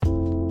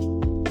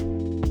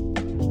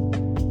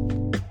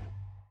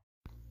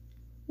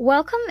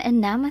Welcome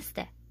and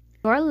namaste.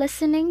 You're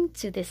listening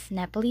to this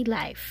Nepali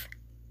Life.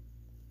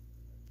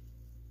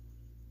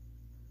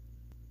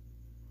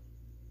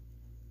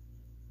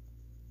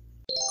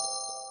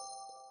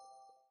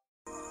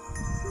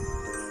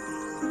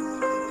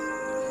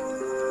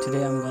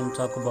 Today I'm going to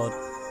talk about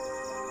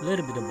a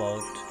little bit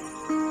about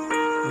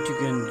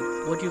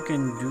what you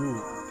can do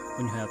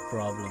when you have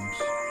problems,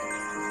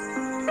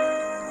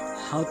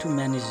 how to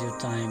manage your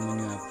time when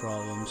you have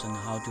problems, and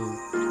how to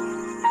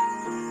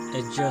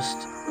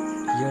adjust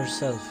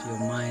yourself, your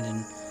mind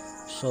and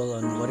soul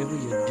on whatever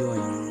you're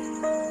doing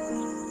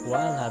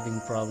while having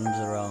problems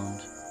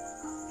around.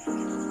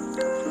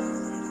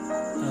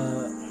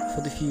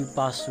 For the few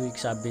past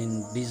weeks I've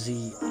been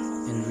busy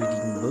in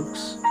reading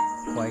books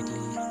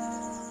quietly.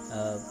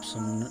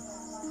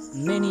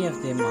 Many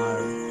of them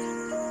are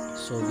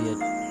Soviet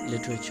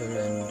literature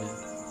and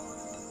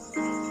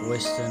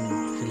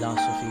Western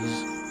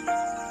philosophies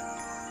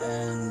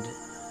and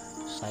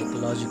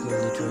psychological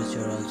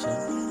literature also.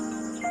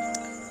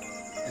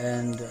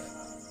 And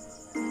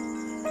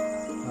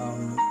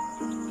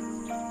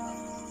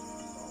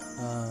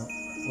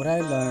what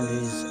I learned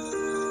is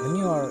when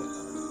you are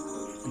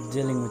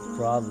dealing with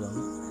problem,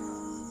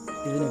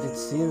 even if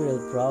it's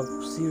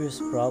serious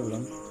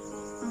problem,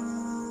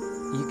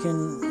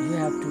 you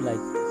have to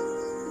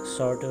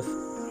sort of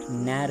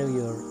narrow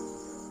your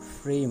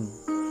frame,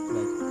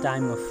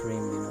 time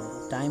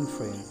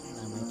frame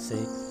I might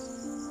say.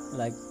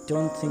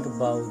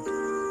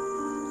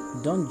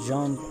 Don't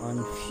jump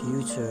on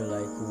future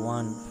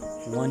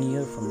one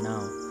year from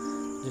now.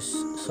 Just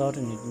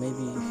shorten it.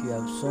 Maybe if you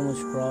have so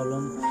much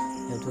problem,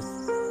 you have to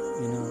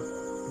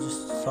just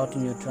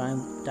shorten your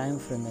time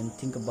frame and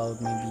think about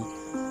maybe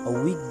a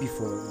week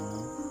before,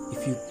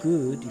 if you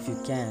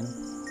can.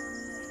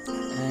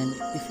 And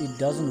if it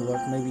doesn't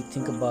work, maybe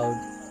think about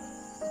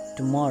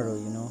tomorrow,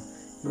 even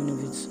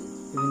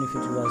if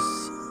it was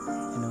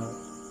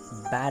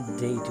bad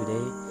day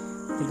today,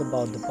 think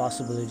about the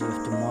possibility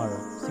of tomorrow.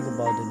 Think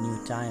about the new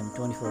time,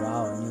 24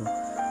 hour new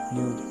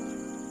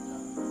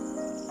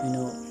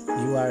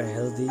you are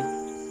healthy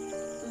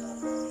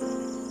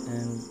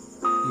and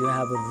you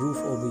have a roof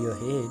over your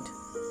head.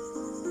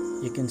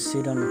 You can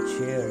sit on a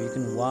chair, you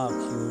can walk,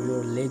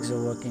 your legs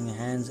are working,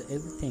 hands,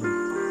 everything.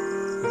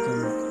 You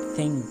can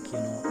think,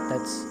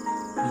 that's,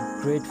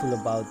 be grateful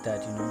about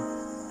that,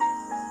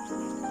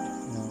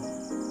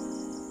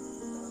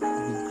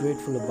 be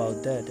grateful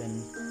about that,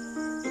 and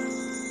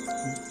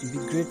be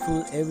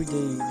grateful every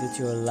day that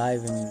you're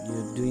alive and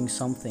you're doing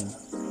something,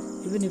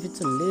 even if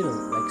it's a little,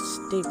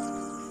 step,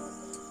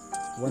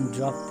 one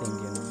drop thing,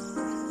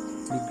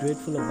 be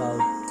grateful about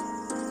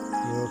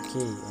you're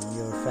okay and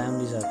your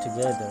families are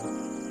together.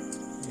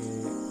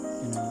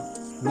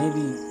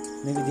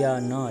 Maybe they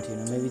are not,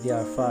 maybe they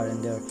are far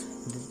and you're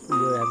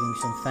having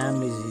some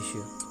families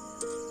issue.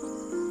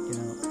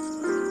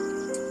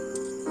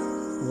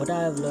 What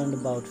I have learned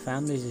about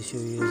families issue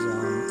is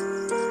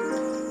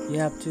you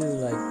have to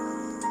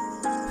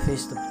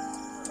face the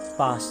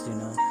past.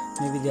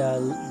 Maybe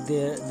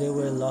there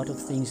were a lot of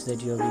things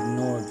that you have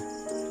ignored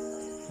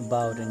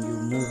about and you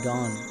moved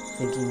on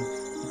thinking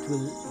it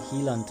will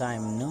heal on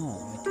time. No,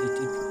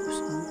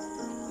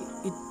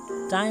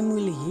 time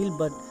will heal,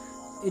 but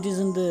it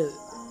isn't the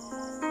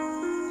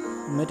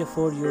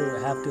metaphor you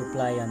have to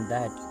apply on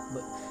that.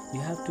 But you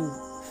have to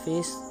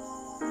face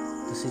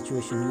the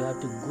situation. You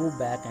have to go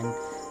back and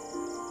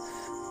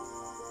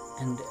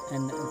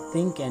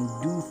think and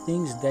do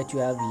things that you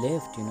have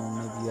left.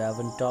 Maybe you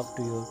haven't talked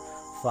to your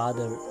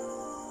father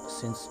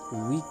since a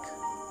week,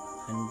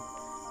 and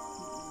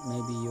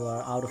maybe you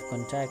are out of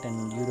contact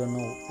and you don't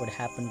know what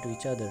happened to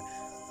each other.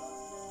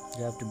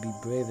 You have to be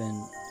brave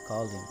and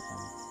call him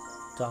and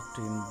talk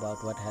to him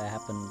about what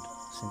happened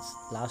since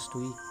last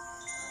week.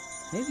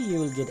 Maybe you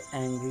will get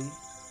angry.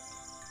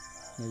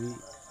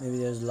 Maybe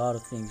there's a lot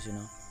of things,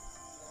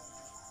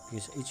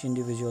 because each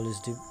individual is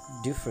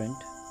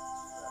different.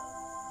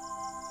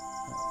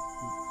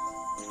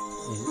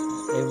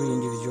 Every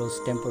individual's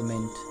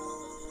temperament,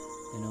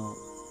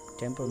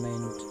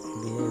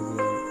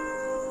 behavior,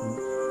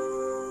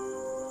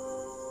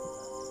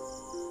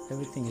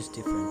 everything is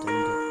different,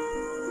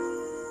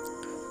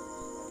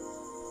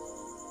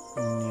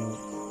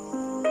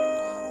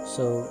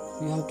 so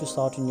you have to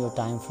shorten your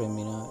time frame,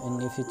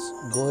 and if it's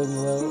going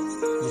well,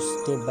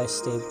 just step by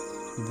step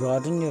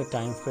broaden your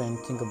time frame,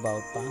 think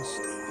about past,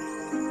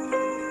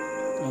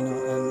 and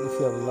if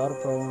you have a lot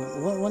of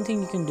problems, one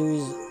thing you can do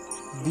is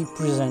be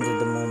present at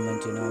the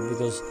moment,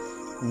 because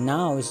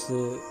now is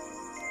the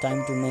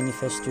time to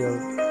manifest your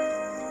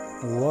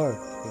work.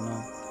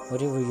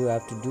 Whatever you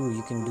have to do,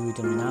 you can do it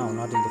in now,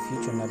 not in the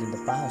future, not in the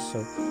past.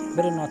 So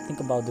better not think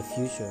about the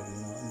future.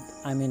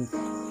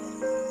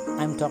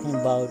 I'm talking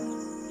about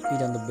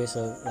it on the basis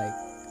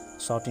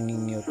of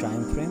shortening your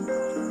time frame.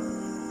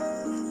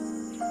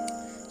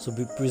 So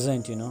be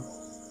present,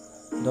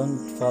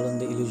 don't fall in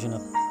the illusion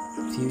of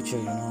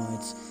future.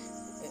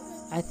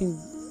 I think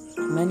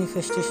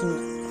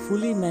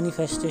fully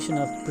manifestation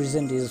of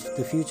present is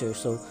the future.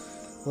 So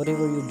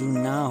whatever you do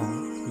now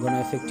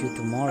gonna affect you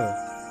tomorrow.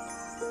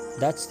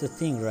 That's the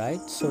thing,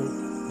 right? So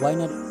why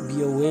not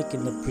be awake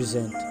in the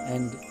present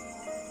and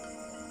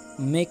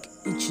make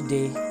each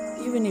day,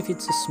 even if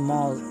it's a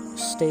small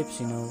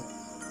steps,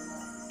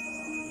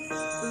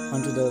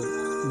 onto the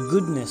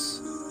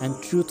goodness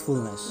and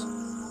truthfulness.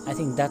 I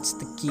think that's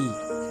the key,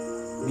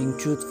 being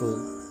truthful,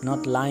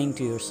 not lying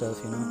to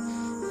yourself,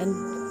 and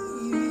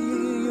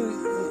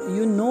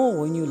you know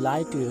when you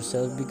lie to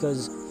yourself,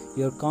 because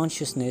your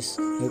consciousness,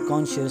 you're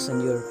conscious,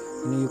 and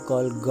you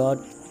call God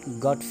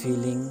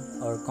feeling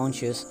or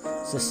conscious,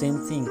 it's the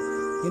same thing.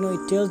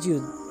 It tells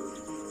you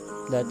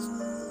that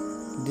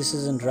this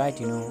isn't right.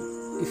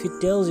 If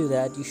it tells you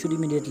that, you should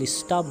immediately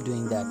stop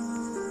doing that,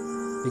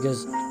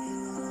 because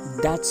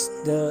that's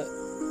the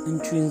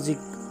intrinsic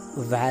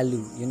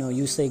value.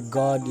 You say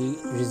God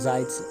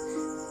resides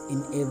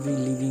in every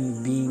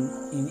living being,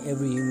 in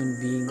every human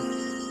being,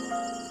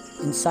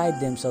 inside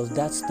themselves.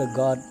 That's the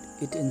God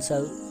it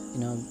itself.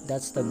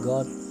 That's the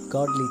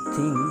godly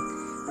thing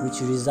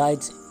which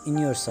resides in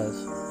yourself,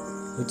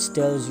 which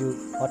tells you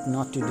what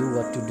not to do,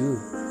 what to do.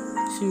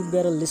 So you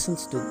better listen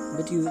to,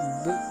 but you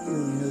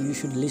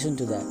should listen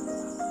to that.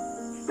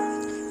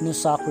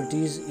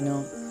 Socrates,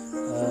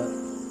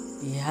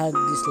 he had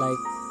this like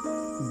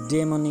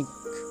demonic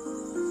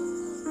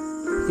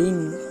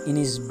thing in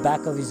his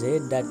back of his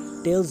head that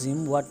tells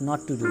him what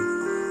not to do,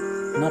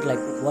 not like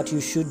what you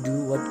should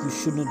do, what you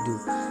should not do,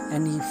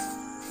 and he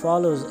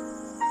follows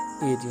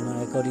it,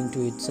 according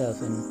to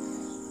itself.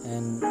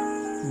 And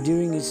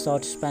during his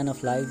short span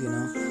of life,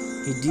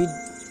 he did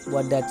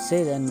what that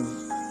said, and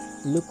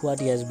look what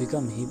he has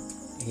become. He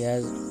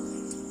has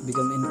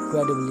become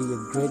incredibly a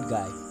great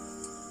guy,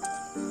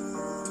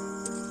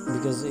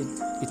 because it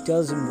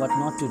tells him what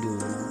not to do,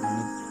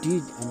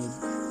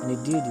 and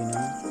it did, and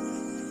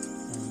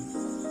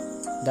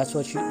that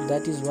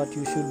is what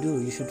you should do.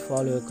 You should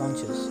follow your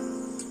conscience.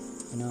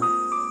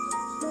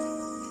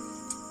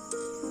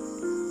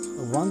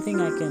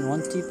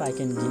 One tip I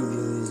can give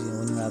you is,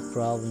 when you have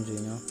problems,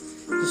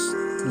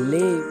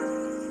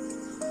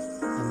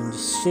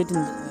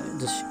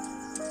 just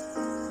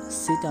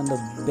sit on the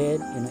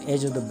bed,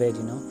 edge of the bed,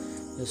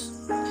 just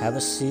have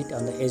a seat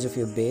on the edge of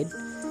your bed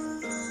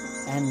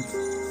and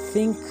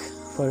think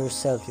for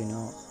yourself,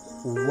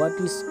 what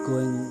is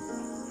going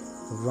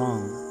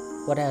wrong,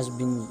 what has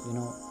been,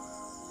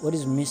 what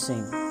is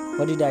missing,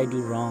 what did I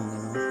do wrong.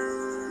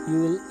 You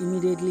will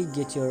immediately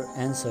get your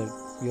answer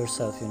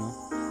yourself.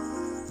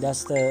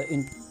 That's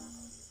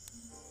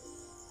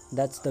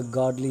the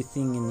godly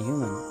thing in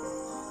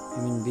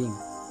human being,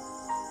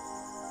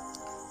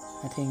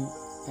 I think.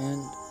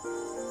 And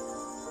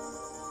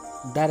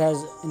that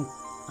has,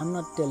 I'm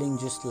not telling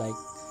just like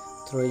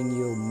throwing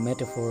you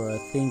metaphor or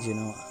things,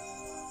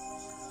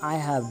 I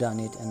have done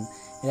it, and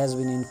it has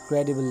been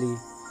incredibly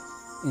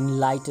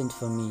enlightened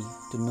for me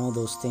to know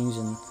those things,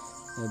 and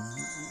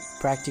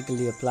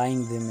practically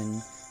applying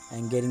them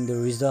and getting the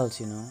results.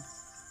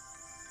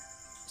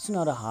 It's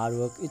not a hard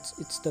work,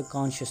 it's the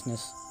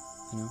consciousness,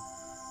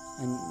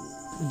 and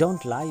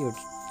don't lie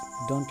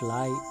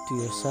to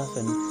yourself,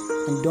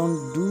 and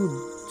don't do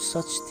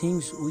such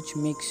things which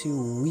makes you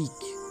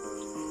weak.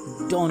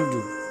 Don't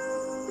do.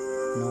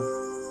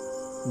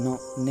 No,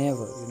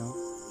 never.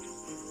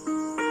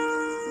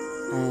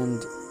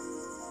 And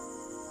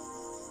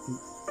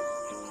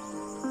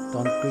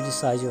don't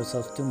criticize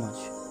yourself too much,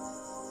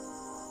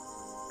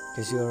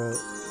 because you're a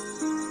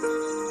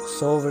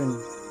sovereign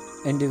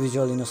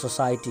individual in a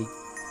society,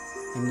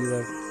 and you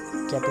are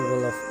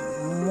capable of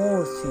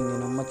more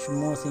thing, much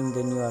more thing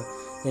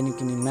than you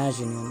can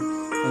imagine,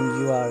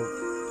 and you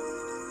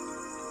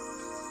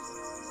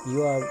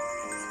are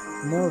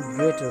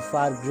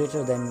far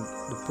greater than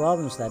the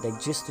problems that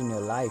exist in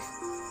your life.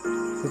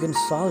 You can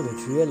solve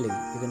it, really.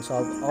 You can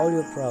solve all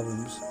your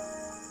problems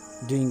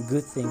doing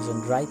good things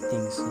and right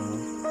things,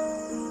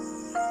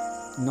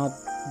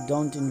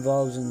 don't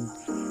involve in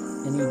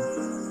any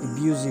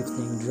abusive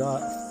thing,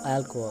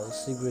 alcohol,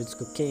 cigarettes,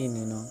 cocaine,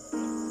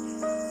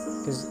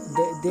 because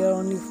they are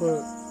only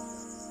for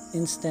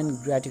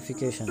instant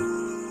gratification.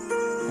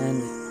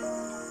 And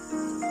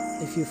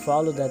if you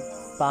follow that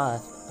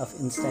path of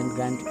instant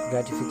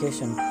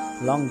gratification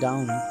long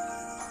down,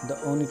 the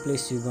only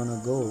place you're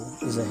gonna go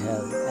is a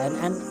hell.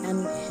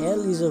 And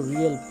hell is a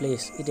real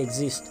place. It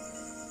exists.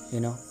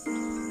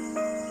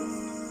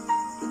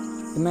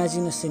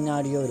 Imagine a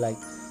scenario like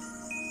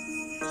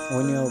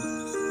when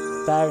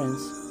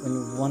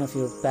one of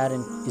your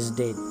parents is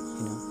dead,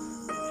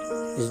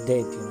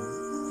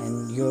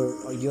 and you're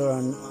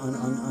on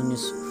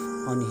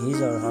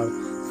his or her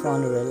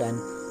funeral,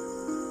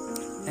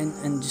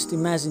 and just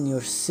imagine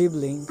your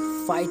sibling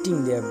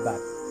fighting their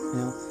back.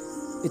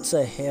 It's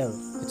a hell.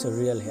 It's a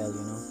real hell.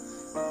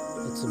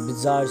 It's a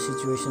bizarre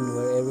situation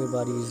where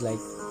everybody is like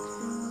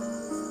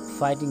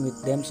fighting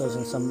with themselves,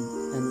 and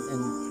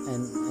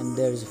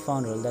there is a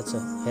funeral. That's a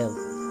hell.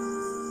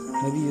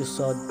 Maybe you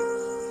sort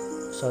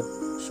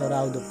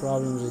out the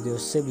problems with your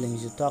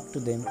siblings. You talk to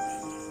them,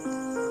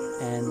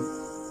 and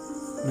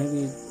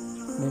maybe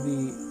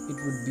it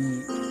would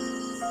be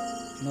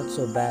not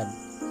so bad.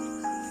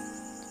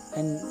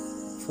 And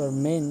for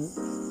men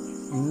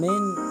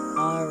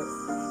are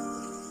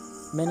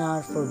men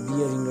are for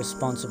bearing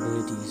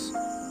responsibilities.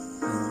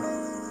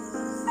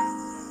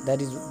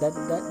 That is that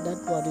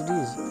what it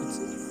is. It's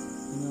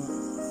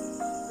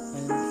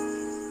and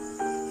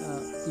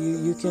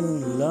you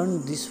can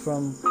learn this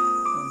from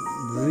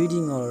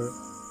reading or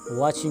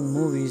watching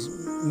movies,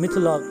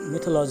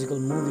 mythological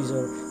movies,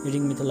 or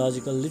reading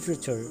mythological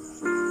literature,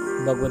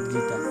 Bhagavad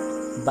Gita,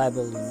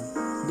 Bible.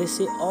 They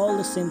say all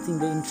the same thing.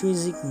 The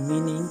intrinsic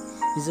meaning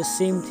is the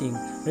same thing: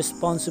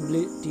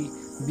 responsibility,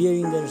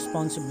 bearing the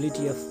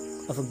responsibility of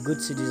a good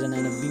citizen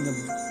and of being a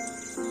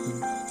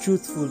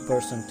truthful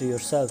person to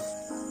yourself,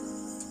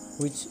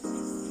 which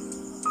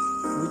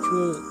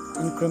will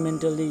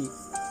incrementally,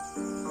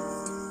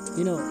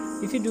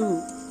 if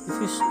you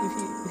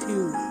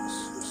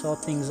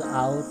sort things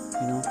out,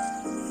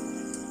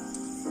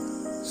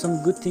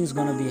 some good things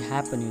gonna be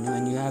happen,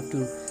 and you have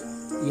to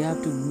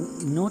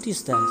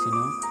notice that,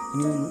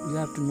 and you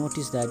have to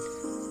notice that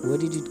where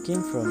did it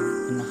came from,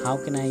 and how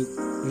can I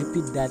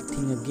repeat that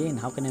thing again,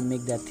 how can I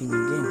make that thing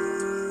again,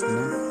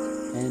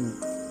 and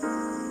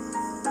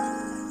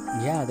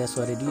yeah, that's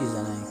what it is.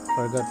 And I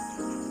forgot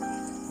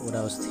what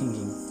I was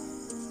thinking.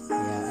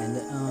 Yeah, and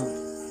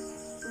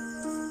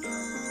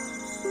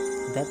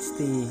that's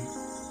the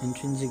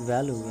intrinsic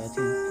value, I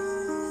think.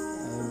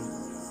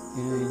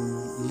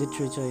 In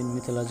literature, in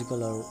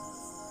mythological, or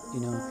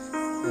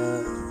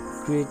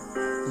create,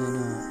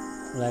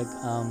 like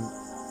an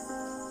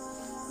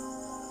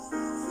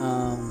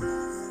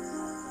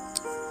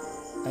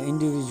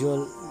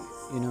individual,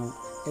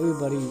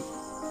 everybody,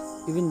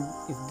 even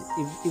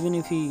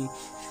if he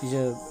is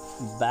a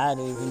bad,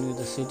 even with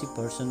a city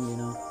person,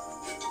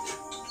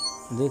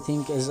 they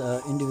think as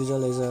an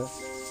individual, as a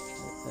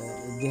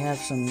they have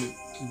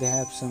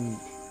some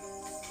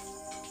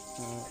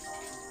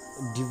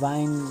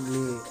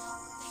divinely,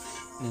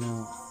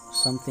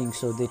 something,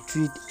 so they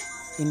treat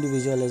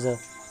individual as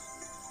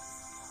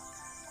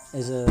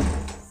a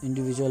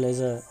individual as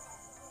a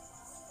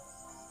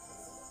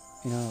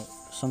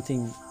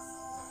something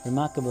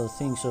remarkable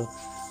thing, so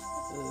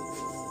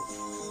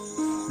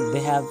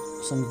they have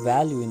some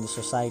value in the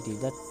society.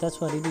 That's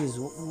what it is.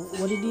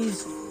 What it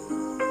is,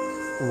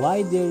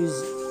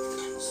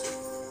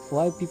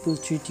 why people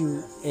treat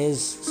you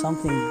as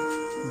something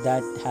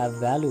that have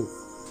value,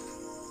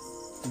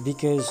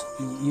 because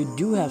you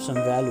do have some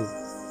value,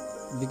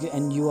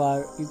 and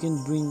you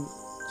can bring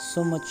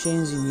so much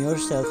change in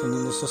yourself and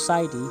in the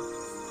society,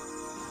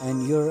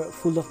 and you're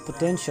full of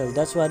potential.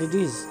 That's what it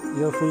is.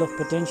 You're full of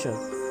potential.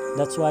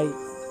 That's why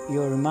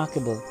you're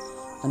remarkable,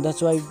 and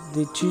that's why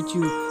they treat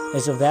you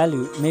as a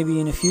value. Maybe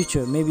in the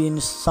future, maybe in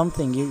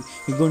something,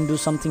 you're going to do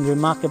something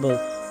remarkable.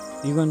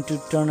 You're going to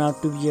turn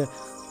out to be a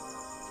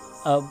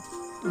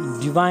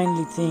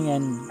divinely thing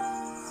and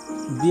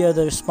bear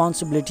the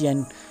responsibility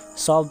and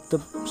solve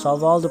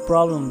all the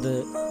problem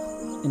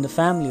in the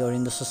family or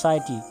in the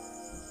society.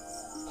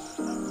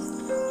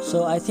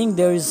 So I think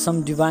there is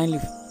some divinely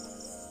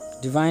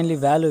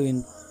value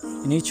in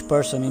each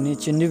person, in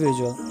each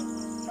individual,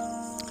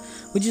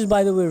 which is,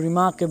 by the way,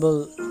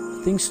 remarkable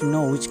things to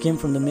know, which came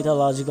from the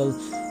mythological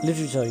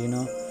literature,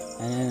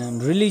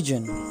 and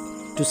religion,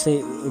 to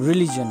say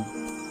religion,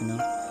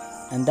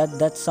 and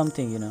that's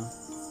something,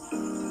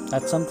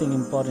 that's something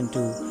important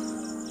to,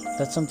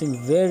 that's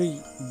something very,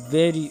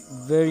 very,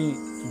 very,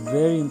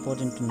 very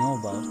important to know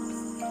about.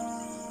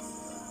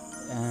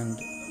 And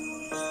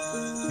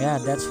yeah,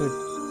 that's for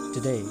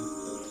today.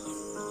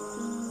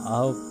 I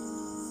hope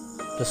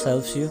this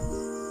helps you.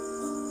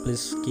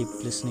 Please keep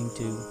listening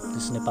to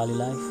this Nepali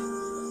Life.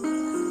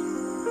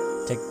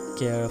 Take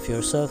care of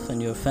yourself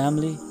and your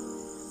family,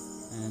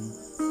 and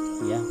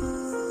yeah,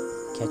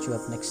 catch you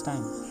up next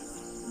time.